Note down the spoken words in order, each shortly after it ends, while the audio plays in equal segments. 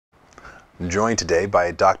joined today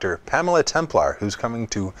by Dr. Pamela Templer, who's coming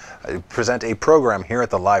to present a program here at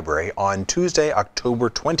the library on Tuesday, October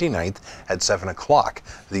 29th at 7 o'clock.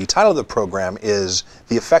 The title of the program is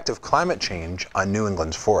The Effect of Climate Change on New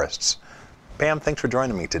England's Forests. Pam, thanks for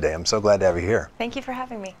joining me today. I'm so glad to have you here. Thank you for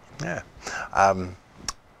having me. Yeah.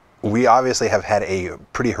 We obviously have had a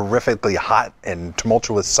pretty horrifically hot and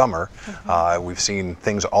tumultuous summer. We've seen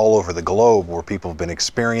things all over the globe where people have been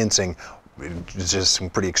experiencing just some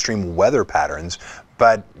pretty extreme weather patterns,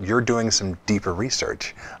 but you're doing some deeper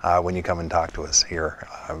research when you come and talk to us here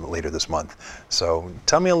later this month. So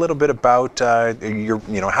tell me a little bit about how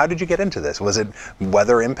did you get into this? Was it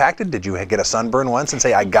weather impacted? Did you get a sunburn once and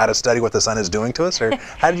say, I got to study what the sun is doing to us? Or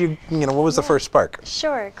how did you, what was the first spark?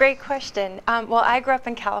 Sure, great question. Well, I grew up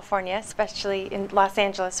in California, especially in Los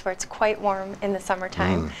Angeles, where it's quite warm in the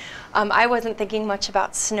summertime. I wasn't thinking much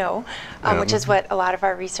about snow, which is what a lot of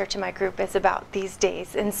our research in my group is about these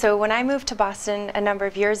days. And so when I moved to Boston a number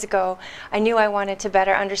of years ago, I knew I wanted to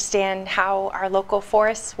better understand how our local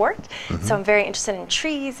forests worked. So I'm very interested in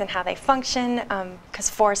trees and how they function, because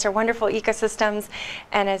forests are wonderful ecosystems.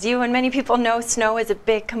 And as you and many people know, snow is a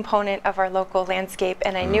big component of our local landscape,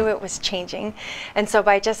 and I knew it was changing. And so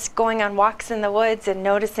by just going on walks in the woods and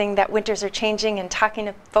noticing that winters are changing and talking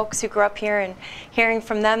to folks who grew up here and hearing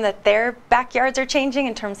from them that their backyards are changing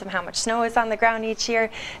in terms of how much snow is on the ground each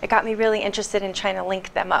year, it got me really interested in trying to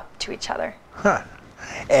link them up to each other.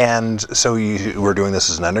 And so you were doing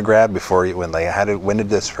this as an undergrad before you, when did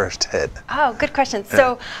this first hit? Oh, good question.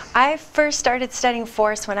 So I first started studying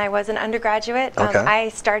forests when I was an undergraduate. I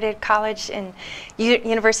started college in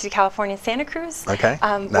University of California, Santa Cruz. Not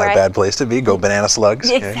a bad place to be. Go banana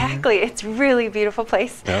slugs. Exactly. It's a really beautiful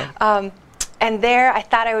place. And there I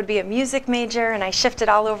thought I would be a music major, and I shifted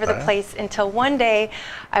all over the place until one day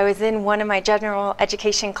I was in one of my general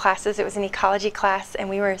education classes. It was an ecology class, and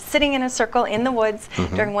we were sitting in a circle in the woods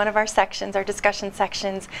during one of our sections, our discussion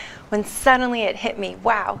sections, when suddenly it hit me,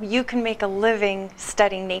 wow, you can make a living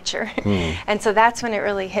studying nature. And so that's when it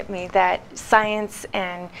really hit me that science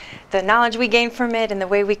and the knowledge we gained from it and the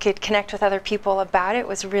way we could connect with other people about it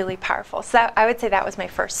was really powerful. So I would say that was my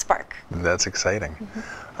first spark. That's exciting.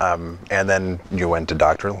 And then you went to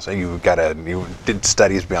doctoral, so you did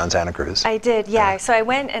studies beyond Santa Cruz. I did, yeah. So I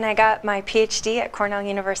went and I got my Ph.D. at Cornell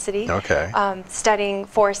University. Studying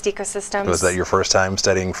forest ecosystems. Was that your first time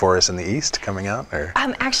studying forests in the East coming out? Or?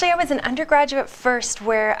 Actually, I was an undergraduate first,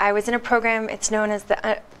 where I was in a program, it's known as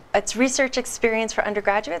it's Research Experience for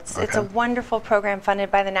Undergraduates. It's a wonderful program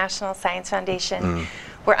funded by the National Science Foundation,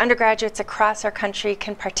 where undergraduates across our country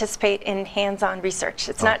can participate in hands-on research.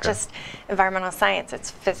 It's not just environmental science,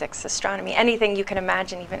 it's physics, astronomy, anything you can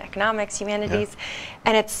imagine, even economics, humanities.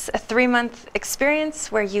 And it's a 3-month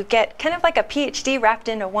experience where you get kind of like a Ph.D. wrapped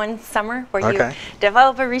into one summer, where you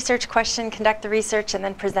develop a research question, conduct the research, and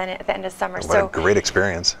then present it at the end of summer. What a great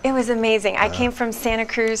experience. It was amazing. I came from Santa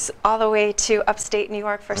Cruz all the way to upstate New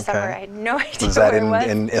York for summer. I had no idea was that where it was.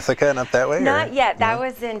 in Ithaca and up that way? Not yet. That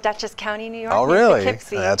was in Dutchess County, New York. Oh, really?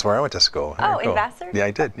 Poughkeepsie. That's where I went to school. Oh, in Vassar? Yeah,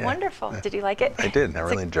 I did. Yeah. Wonderful. Did you like it? I did. I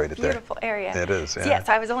really enjoyed it there. Beautiful area. It is. Yeah. So, yeah,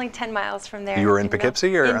 so I was only 10 miles from there. You were in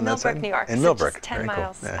Poughkeepsie or on that Millbrook, side? New York. In so Millbrook. Just 10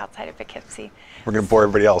 miles outside of Poughkeepsie. We're going to bore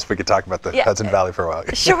everybody else. We could talk about the Hudson Valley for a while.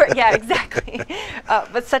 Sure. Yeah, exactly.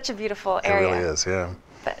 But such a beautiful area. It really is. Yeah.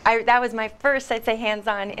 But that was my first, I'd say,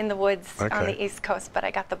 hands-on in the woods on the East Coast. But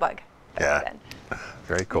I got the bug. Then.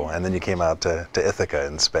 Very cool. And then you came out to Ithaca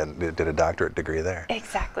and did a doctorate degree there.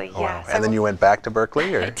 Exactly, Wow. yeah. So and then you went back to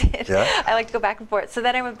Berkeley? Or? I did. Yeah? I like to go back and forth. So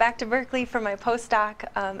then I went back to Berkeley for my postdoc,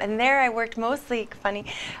 and there I worked mostly,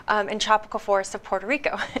 in tropical forests of Puerto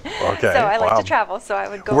Rico. So I like to travel, so I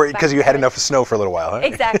would go because you had enough snow for a little while, huh?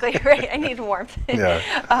 Exactly, right. I needed warmth.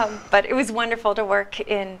 But it was wonderful to work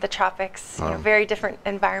in the tropics, very different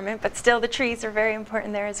environment, but still the trees are very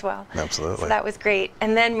important there as well. Absolutely. So that was great.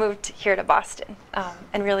 And then moved here to Boston,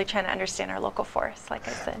 and really trying to understand our local forests, like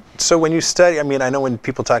I said. So when you study, I know when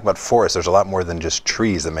people talk about forests, there's a lot more than just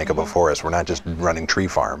trees that make up a forest. We're not just running tree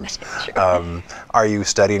farms. Are you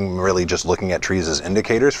studying really just looking at trees as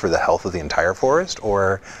indicators for the health of the entire forest,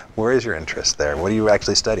 or where is your interest there? What are you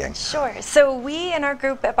actually studying? Sure. So we in our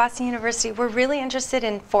group at Boston University, we're really interested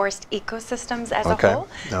in forest ecosystems as a whole.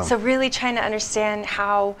 So really trying to understand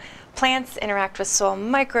how plants interact with soil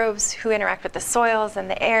microbes, who interact with the soils and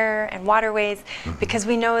the air and waterways, because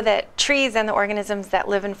we know that trees and the organisms that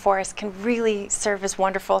live in forests can really serve as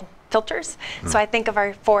wonderful filters. So I think of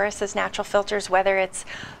our forests as natural filters, whether it's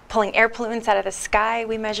pulling air pollutants out of the sky,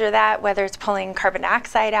 we measure that, whether it's pulling carbon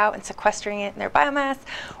dioxide out and sequestering it in their biomass,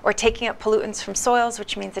 or taking up pollutants from soils,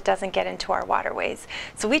 which means it doesn't get into our waterways.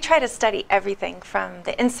 So we try to study everything from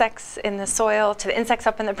the insects in the soil, to the insects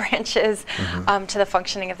up in the branches, to the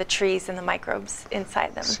functioning of the trees and the microbes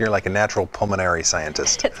inside them. So you're like a natural pulmonary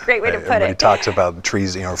scientist. It's a great way to put it. Everybody talks about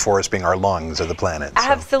trees, forests being our lungs of the planet. So.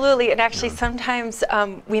 Absolutely, and actually sometimes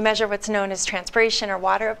we measure what's known as transpiration or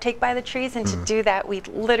water uptake by the trees, and to do that we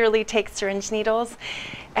literally take syringe needles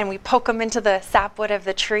and we poke them into the sapwood of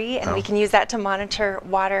the tree, and we can use that to monitor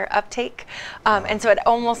water uptake. And so it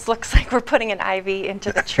almost looks like we're putting an IV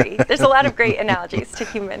into the tree. There's a lot of great analogies to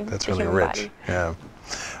human. That's the really human rich. Body. Yeah.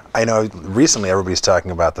 I know recently everybody's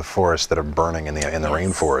talking about the forests that are burning in the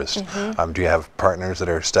rainforest. Do you have partners that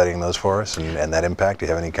are studying those forests and that impact? Do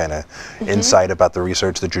you have any kind of insight about the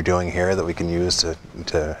research that you're doing here that we can use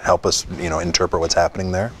to help us, interpret what's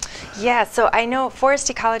happening there? Yeah, so I know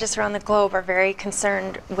forest ecologists around the globe are very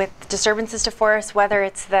concerned with disturbances to forests, whether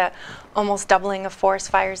it's the almost doubling of forest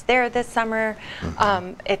fires there this summer,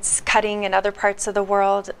 it's cutting in other parts of the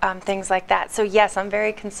world, things like that. So yes, I'm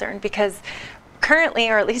very concerned because currently,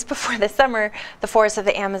 or at least before this summer, the forests of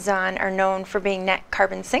the Amazon are known for being net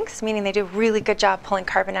carbon sinks, meaning they do a really good job pulling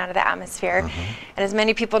carbon out of the atmosphere. And as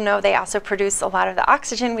many people know, they also produce a lot of the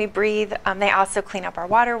oxygen we breathe. They also clean up our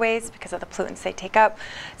waterways because of the pollutants they take up.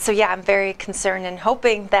 So yeah, I'm very concerned and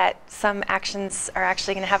hoping that some actions are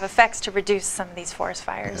actually going to have effects to reduce some of these forest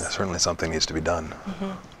fires. Yeah, certainly something needs to be done.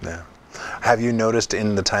 Yeah. Have you noticed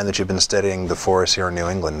in the time that you've been studying the forests here in New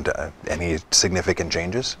England any significant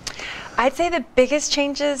changes? I'd say the biggest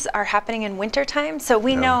changes are happening in wintertime. So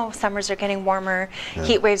we know summers are getting warmer,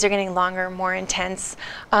 heat waves are getting longer, more intense,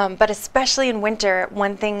 but especially in winter,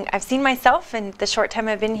 one thing I've seen myself in the short time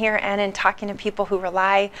I've been here and in talking to people who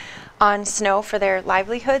rely on snow for their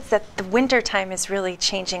livelihoods, that the winter time is really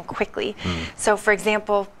changing quickly. So for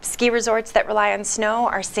example, ski resorts that rely on snow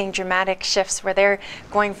are seeing dramatic shifts where they're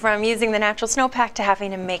going from using the natural snowpack to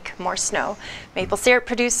having to make more snow. Maple syrup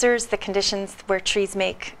producers, the conditions where trees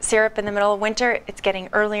make syrup in the middle of winter, it's getting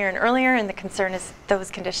earlier and earlier, and the concern is those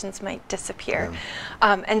conditions might disappear.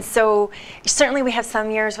 And so certainly we have some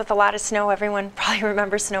years with a lot of snow. Everyone probably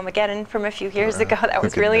remembers Snowmageddon from a few years ago. That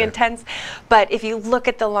was really intense. But if you look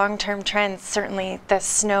at the long-term trends, certainly the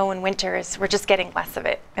snow in winter we're just getting less of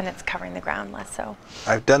it, and it's covering the ground less so.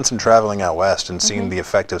 I've done some traveling out west and seen the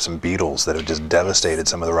effect of some beetles that have just devastated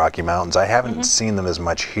some of the Rocky Mountains. I haven't seen them as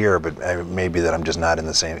much here, but maybe that I'm just not in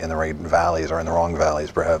the right valleys or in the wrong valleys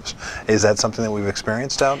perhaps. Is that something that we've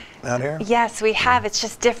experienced out here? Yes, we have. It's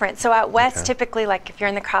just different. So out west, typically, like if you're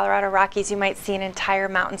in the Colorado Rockies, you might see an entire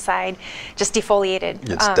mountainside just defoliated.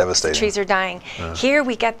 It's devastating. The trees are dying. Here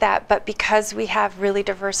we get that, but because we have really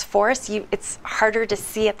diverse forests, it's harder to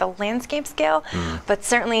see at the landscape scale. But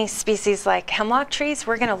certainly species like hemlock trees,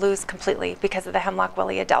 we're going to lose completely because of the hemlock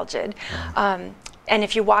woolly adelgid. And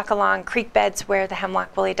if you walk along creek beds where the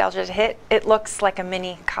hemlock woolly adelgid hit, it looks like a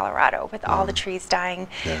mini Colorado with all the trees dying.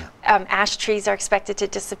 Ash trees are expected to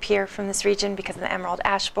disappear from this region because of the emerald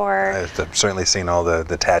ash borer. I've certainly seen all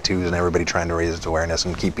the tattoos and everybody trying to raise awareness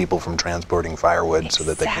and keep people from transporting firewood so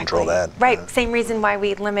that they control that. Right, same reason why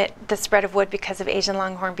we limit the spread of wood because of Asian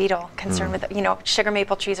longhorn beetle. Concern with, sugar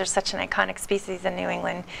maple trees are such an iconic species in New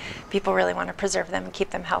England. People really want to preserve them and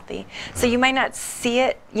keep them healthy. So you might not see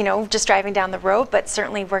it, just driving down the road, but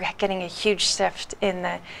certainly we're getting a huge shift in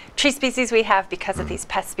the tree species we have because of these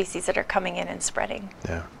pest species that are coming in and spreading.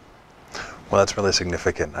 Yeah. Well, that's really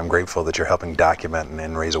significant. I'm grateful that you're helping document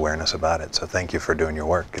and raise awareness about it. So thank you for doing your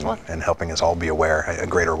work and helping us all be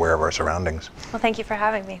greater aware of our surroundings. Well, thank you for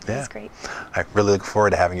having me. That's great. I really look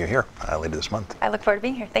forward to having you here later this month. I look forward to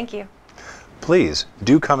being here. Thank you. Please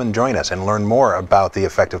do come and join us and learn more about the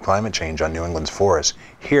effect of climate change on New England's forests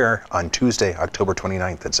here on Tuesday, October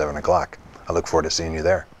 29th at 7 o'clock. I look forward to seeing you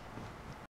there.